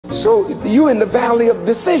So you in the valley of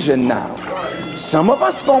decision now. Some of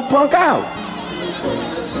us gonna punk out.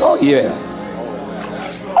 Oh yeah.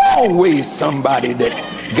 There's always somebody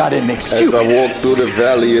that got an excuse. As I walk through the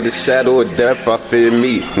valley of the shadow of death, I fear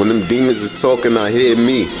me. When them demons is talking, I hear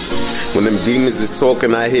me. When them demons is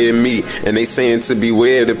talking, I hear me. And they saying to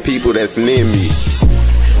beware the people that's near me.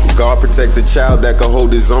 God protect the child that can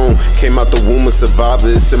hold his own. Came out the womb a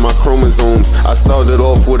survivor, it's in my chromosomes. I started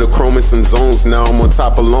off with a chromosome zones. Now I'm on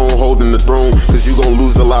top alone, holding the throne. Cause you gon'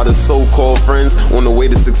 lose a lot of so-called friends on the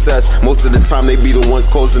way to success. Most of the time they be the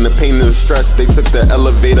ones causing the pain and the stress. They took the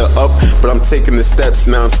elevator up, but I'm taking the steps.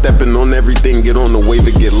 Now I'm stepping on everything, get on the wave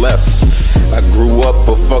and get left. I grew up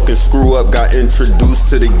a fucking screw up, got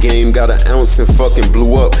introduced to the game, got an ounce and fucking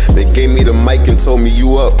blew up. They gave me the mic and told me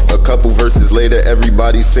you up. A couple verses later,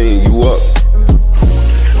 everybody saying you up.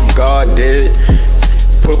 God did it.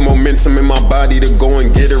 Put momentum in my body to go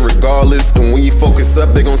and get it regardless. And when you focus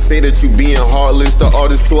up, they gon' say that you being heartless. The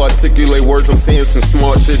artist to articulate words, I'm saying some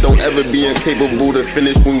smart shit. Don't ever be incapable to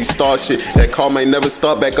finish when you start shit. That car might never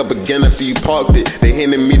start back up again after you parked it. They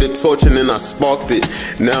handed me the torch and then I sparked it.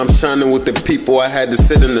 Now I'm shining with the people I had to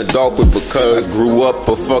sit in the dark with. Because I grew up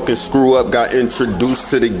a fucking screw up, got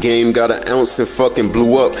introduced to the game, got an ounce and fucking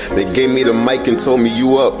blew up. They gave me the mic and told me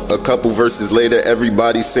you up. A couple verses later,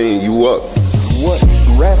 everybody saying you up. What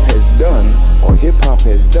rap has done, or hip-hop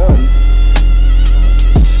has done,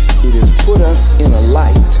 it has put us in a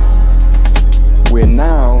light where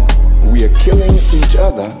now we are killing each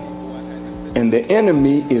other and the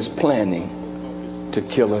enemy is planning to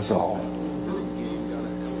kill us all.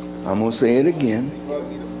 I'm gonna say it again.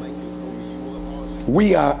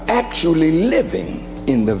 We are actually living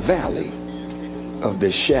in the valley of the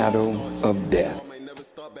shadow of death.